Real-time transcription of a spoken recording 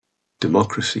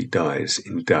Democracy dies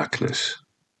in darkness.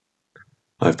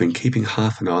 I've been keeping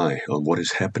half an eye on what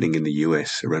is happening in the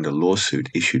US around a lawsuit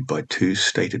issued by two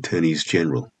state attorneys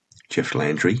general, Jeff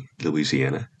Landry,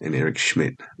 Louisiana, and Eric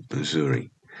Schmitt, Missouri,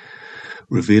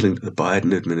 revealing that the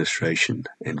Biden administration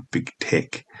and big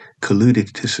tech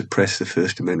colluded to suppress the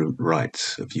First Amendment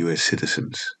rights of US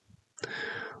citizens.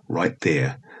 Right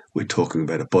there, we're talking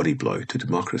about a body blow to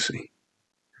democracy.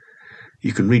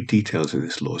 You can read details of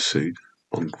this lawsuit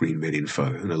on GreenMed Info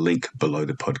and a link below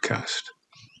the podcast.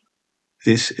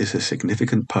 This is a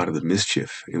significant part of the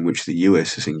mischief in which the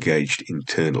US is engaged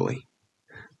internally.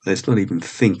 Let's not even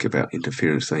think about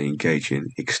interference they engage in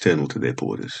external to their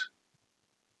borders.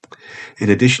 In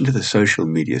addition to the social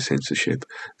media censorship,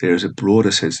 there is a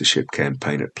broader censorship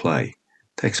campaign at play,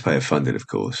 taxpayer-funded of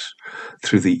course,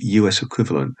 through the US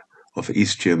equivalent of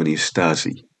East Germany's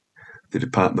Stasi, the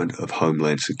Department of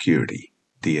Homeland Security,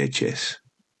 DHS.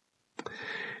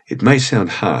 It may sound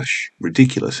harsh,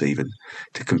 ridiculous even,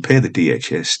 to compare the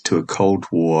DHS to a Cold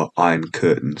War Iron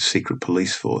Curtain secret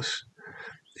police force.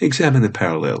 Examine the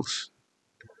parallels.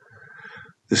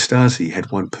 The Stasi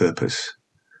had one purpose: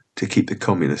 to keep the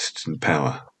communists in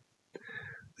power.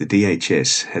 The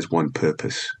DHS has one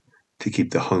purpose: to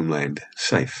keep the homeland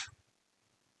safe.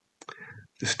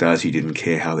 The Stasi didn't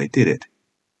care how they did it.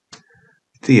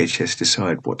 The DHS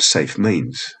decide what safe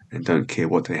means and don't care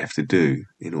what they have to do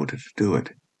in order to do it.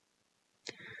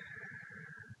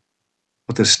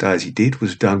 What the Stasi did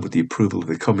was done with the approval of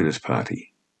the Communist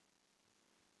Party.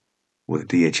 What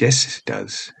the DHS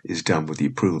does is done with the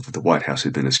approval of the White House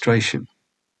administration.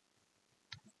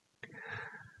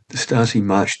 The Stasi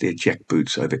marched their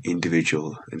jackboots over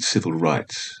individual and civil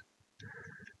rights.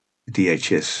 The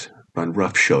DHS run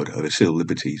roughshod over civil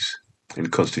liberties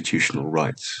and constitutional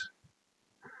rights.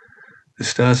 The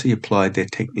Stasi applied their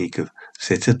technique of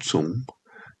Zersetzung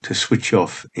to switch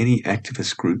off any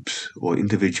activist groups or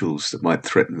individuals that might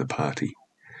threaten the party.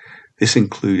 This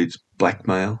included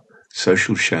blackmail,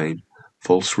 social shame,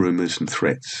 false rumors and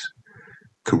threats.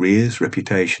 Careers,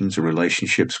 reputations, and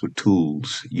relationships were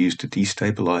tools used to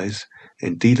destabilize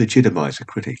and delegitimize a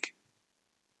critic.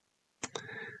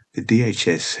 The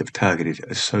DHS have targeted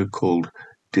a so-called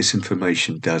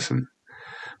disinformation dozen,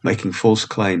 making false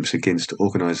claims against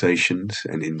organizations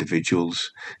and individuals,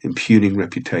 impugning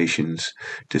reputations,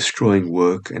 destroying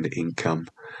work and income,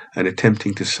 and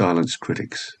attempting to silence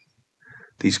critics.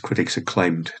 These critics are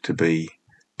claimed to be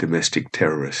domestic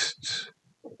terrorists.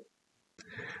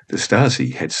 The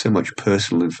Stasi had so much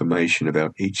personal information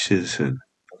about each citizen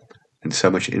and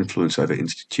so much influence over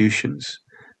institutions,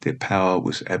 their power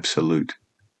was absolute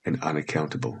and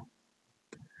unaccountable.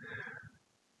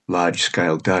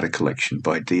 Large-scale data collection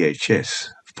by DHS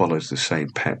follows the same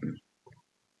pattern.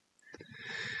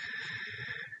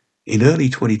 In early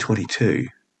 2022,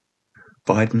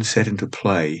 Biden set into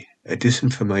play a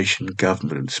Disinformation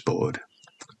Governance Board,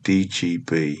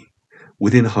 DGB,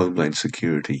 within Homeland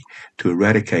Security to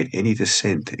eradicate any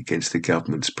dissent against the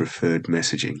government's preferred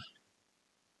messaging.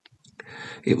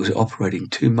 It was operating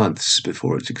 2 months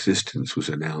before its existence was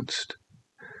announced.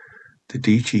 The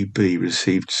DGB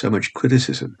received so much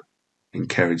criticism and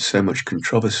carried so much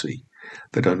controversy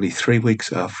that only 3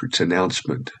 weeks after its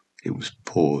announcement, it was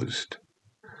paused.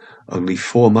 Only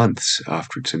 4 months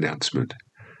after its announcement,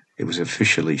 it was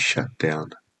officially shut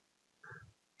down,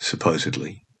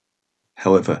 supposedly.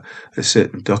 However, a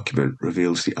certain document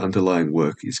reveals the underlying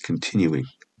work is continuing.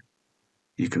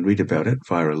 You can read about it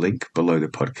via a link below the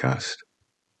podcast.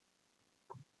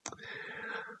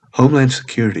 Homeland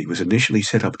Security was initially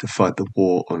set up to fight the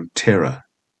war on terror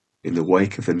in the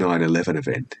wake of the 9/11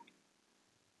 event.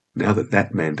 Now that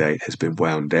that mandate has been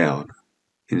wound down,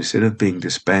 instead of being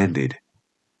disbanded,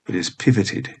 it is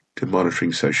pivoted to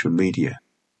monitoring social media,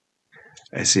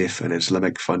 as if an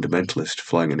Islamic fundamentalist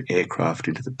flying an aircraft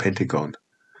into the Pentagon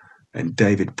and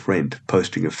David Brent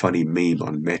posting a funny meme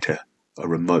on Meta are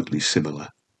remotely similar.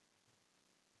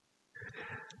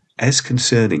 As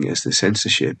concerning as the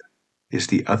censorship is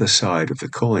the other side of the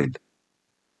coin.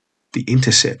 The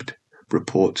Intercept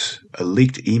reports a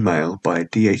leaked email by a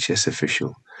DHS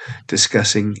official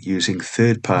discussing using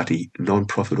third-party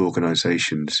non-profit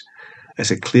organizations as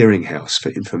a clearinghouse for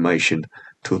information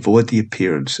to avoid the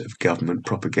appearance of government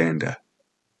propaganda.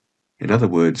 In other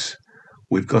words,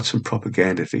 we've got some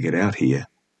propaganda to get out here,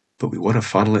 but we want to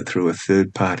funnel it through a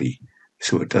third party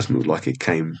so it doesn't look like it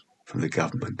came from the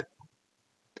government.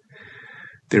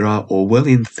 There are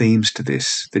Orwellian themes to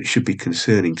this that should be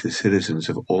concerning to citizens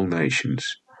of all nations,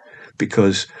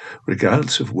 because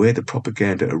regardless of where the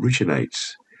propaganda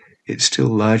originates, it still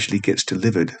largely gets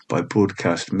delivered by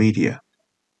broadcast media.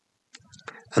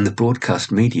 And the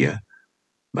broadcast media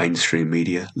mainstream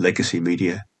media, legacy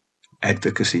media,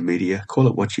 advocacy media, call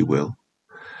it what you will,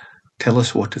 tell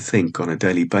us what to think on a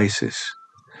daily basis.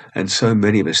 And so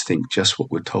many of us think just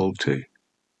what we're told to,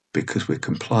 because we're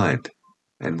compliant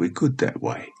and we're good that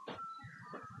way.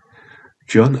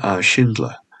 John R.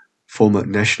 Schindler, former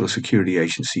National Security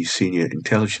Agency senior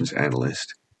intelligence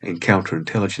analyst and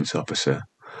counterintelligence officer,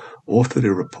 authored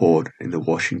a report in the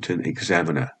Washington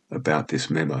Examiner about this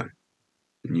memo.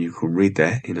 And you can read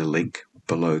that in a link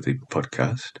below the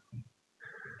podcast.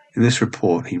 In this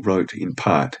report, he wrote in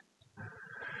part,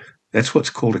 "That's what's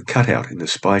called a cutout in the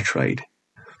spy trade,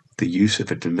 the use of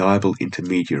a deniable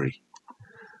intermediary.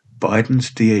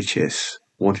 Biden's DHS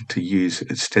wanted to use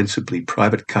ostensibly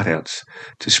private cutouts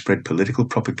to spread political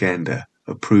propaganda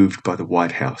approved by the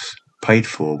White House, paid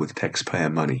for with taxpayer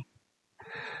money.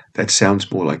 That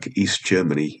sounds more like East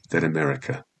Germany than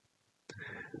America.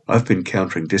 I've been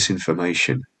countering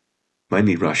disinformation,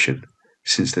 mainly Russian,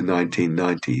 since the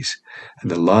 1990s, and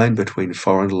the line between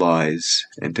foreign lies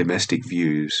and domestic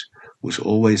views was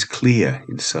always clear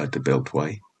inside the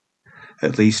Beltway,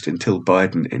 at least until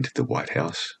Biden entered the White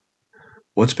House.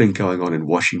 What's been going on in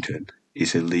Washington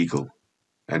is illegal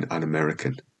and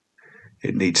un-American.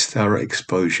 It needs thorough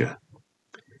exposure.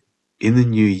 In the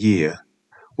new year,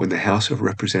 when the House of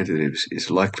Representatives is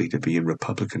likely to be in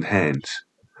Republican hands,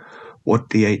 what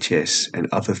DHS and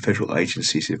other federal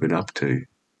agencies have been up to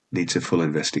needs a full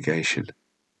investigation.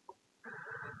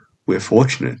 We're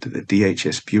fortunate that the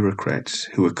DHS bureaucrats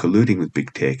who are colluding with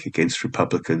big tech against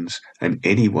Republicans and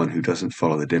anyone who doesn't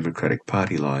follow the Democratic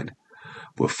Party line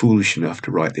were foolish enough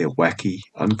to write their wacky,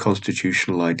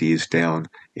 unconstitutional ideas down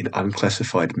in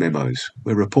unclassified memos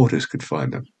where reporters could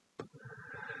find them.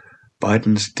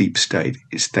 Biden's deep state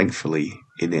is thankfully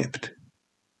inept.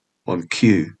 On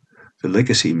cue, the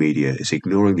legacy media is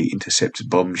ignoring the Intercept's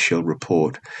bombshell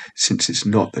report since it's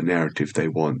not the narrative they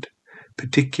want,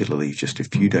 particularly just a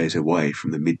few days away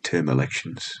from the midterm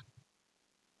elections.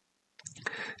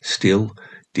 Still,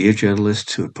 dear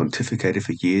journalists who have pontificated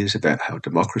for years about how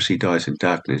democracy dies in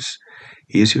darkness,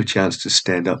 here's your chance to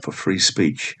stand up for free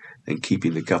speech and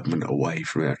keeping the government away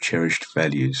from our cherished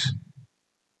values.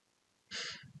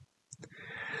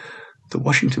 The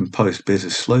Washington Post bears a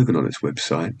slogan on its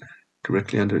website,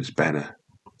 directly under its banner,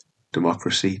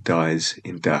 "Democracy dies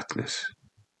in darkness."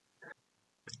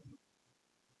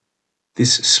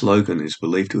 This slogan is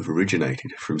believed to have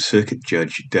originated from Circuit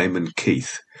Judge Damon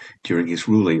Keith during his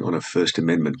ruling on a First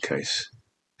Amendment case.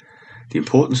 The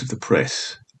importance of the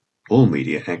press, all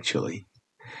media actually,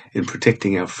 in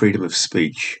protecting our freedom of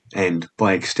speech and,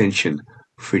 by extension,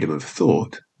 freedom of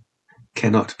thought,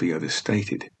 cannot be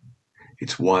overstated.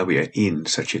 It's why we are in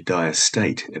such a dire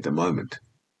state at the moment.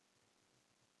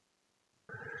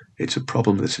 It's a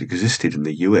problem that's existed in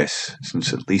the US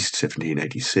since at least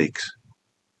 1786.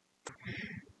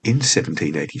 In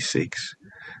 1786,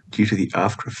 due to the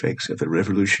after-effects of the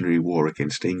Revolutionary War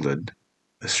against England,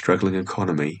 a struggling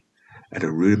economy, and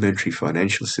a rudimentary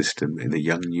financial system in the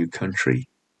young new country,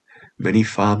 many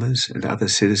farmers and other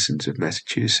citizens of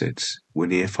Massachusetts were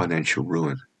near financial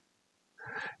ruin.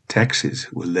 Taxes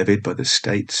were levied by the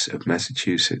states of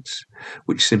Massachusetts,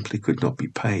 which simply could not be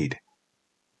paid.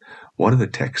 One of the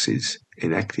taxes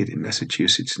enacted in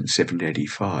Massachusetts in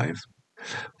 1785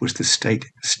 was the State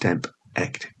Stamp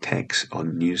Act tax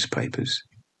on newspapers.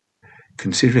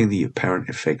 Considering the apparent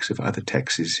effects of other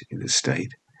taxes in the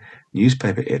state,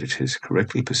 newspaper editors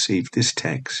correctly perceived this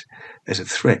tax as a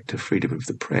threat to freedom of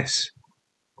the press.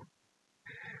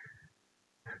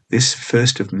 This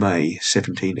 1st of May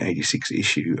 1786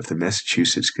 issue of the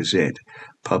Massachusetts Gazette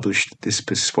published this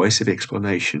persuasive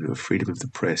explanation of freedom of the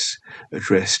press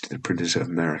addressed to the printers of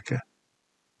America.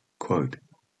 Quote,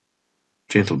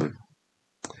 "Gentlemen,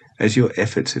 as your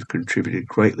efforts have contributed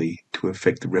greatly to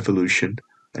effect the revolution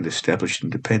and establish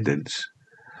independence,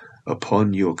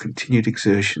 upon your continued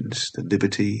exertions the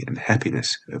liberty and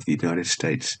happiness of the United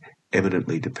States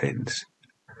eminently depends.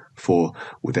 For,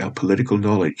 without political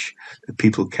knowledge, the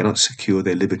people cannot secure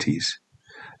their liberties,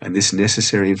 and this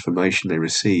necessary information they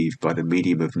receive by the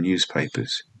medium of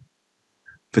newspapers.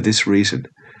 For this reason,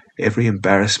 every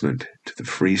embarrassment to the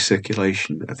free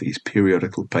circulation of these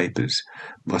periodical papers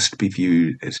must be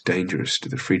viewed as dangerous to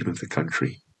the freedom of the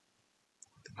country."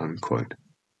 Unquote.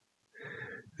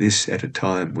 This at a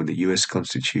time when the US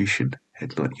Constitution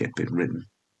had not yet been written.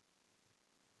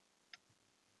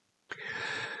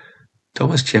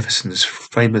 Thomas Jefferson's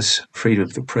famous freedom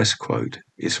of the press quote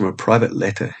is from a private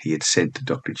letter he had sent to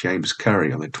Dr. James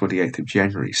Curry on the 28th of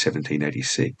January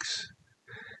 1786,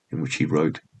 in which he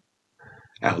wrote,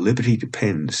 "Our liberty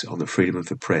depends on the freedom of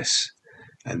the press,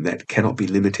 and that cannot be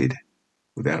limited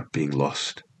without being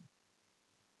lost."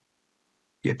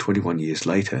 Yet 21 years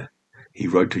later, he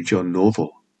wrote to John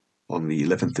Norval on the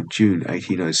 11th of June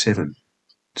 1807,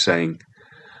 saying,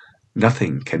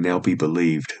 "Nothing can now be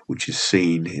believed which is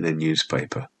seen in a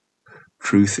newspaper.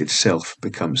 Truth itself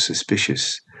becomes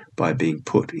suspicious by being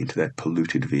put into that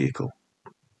polluted vehicle."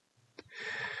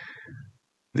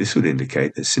 This would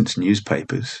indicate that since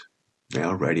newspapers,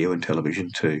 now radio and television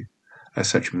too, are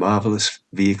such marvelous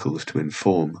vehicles to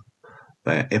inform,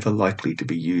 they are ever likely to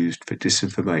be used for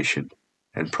disinformation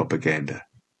and propaganda.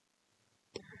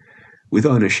 With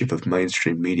ownership of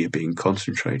mainstream media being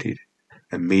concentrated,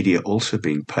 and media also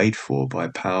being paid for by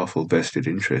powerful vested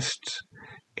interests,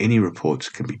 any reports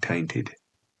can be tainted.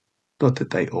 Not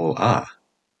that they all are,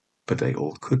 but they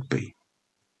all could be.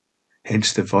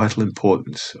 Hence the vital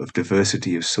importance of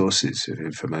diversity of sources of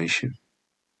information.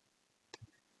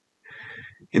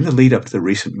 In the lead up to the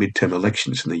recent midterm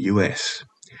elections in the US,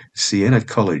 Siena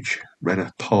College ran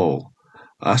a poll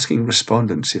asking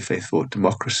respondents if they thought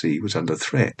democracy was under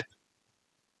threat.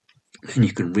 And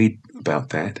you can read about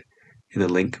that in a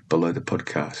link below the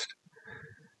podcast.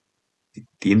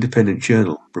 The Independent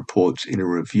Journal reports in a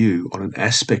review on an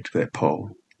aspect of that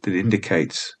poll that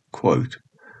indicates, quote,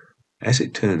 "As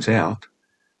it turns out,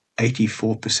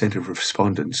 84% of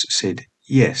respondents said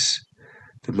yes,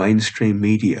 the mainstream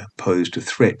media posed a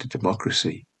threat to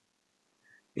democracy,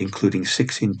 including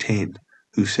 6 in 10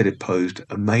 who said it posed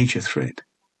a major threat,"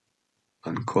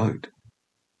 unquote.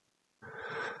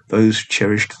 Those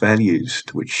cherished values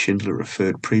to which Schindler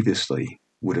referred previously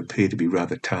would appear to be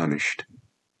rather tarnished.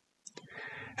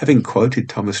 Having quoted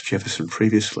Thomas Jefferson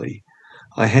previously,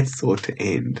 I had thought to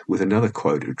end with another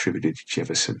quote attributed to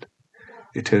Jefferson: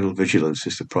 "Eternal vigilance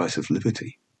is the price of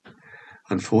liberty."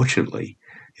 Unfortunately,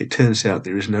 it turns out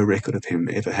there is no record of him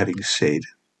ever having said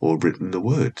or written the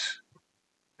words.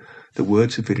 The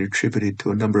words have been attributed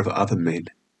to a number of other men,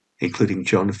 including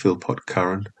John Philpott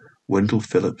Curran, Wendell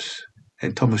Phillips,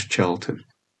 and Thomas Charlton.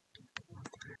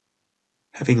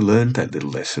 Having learned that little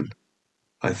lesson,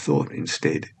 I thought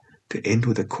instead to end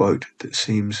with a quote that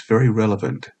seems very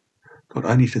relevant, not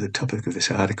only to the topic of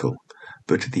this article,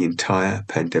 but to the entire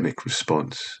pandemic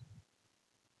response.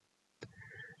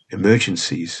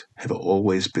 Emergencies have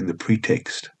always been the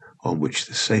pretext on which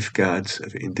the safeguards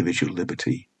of individual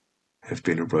liberty have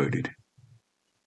been eroded.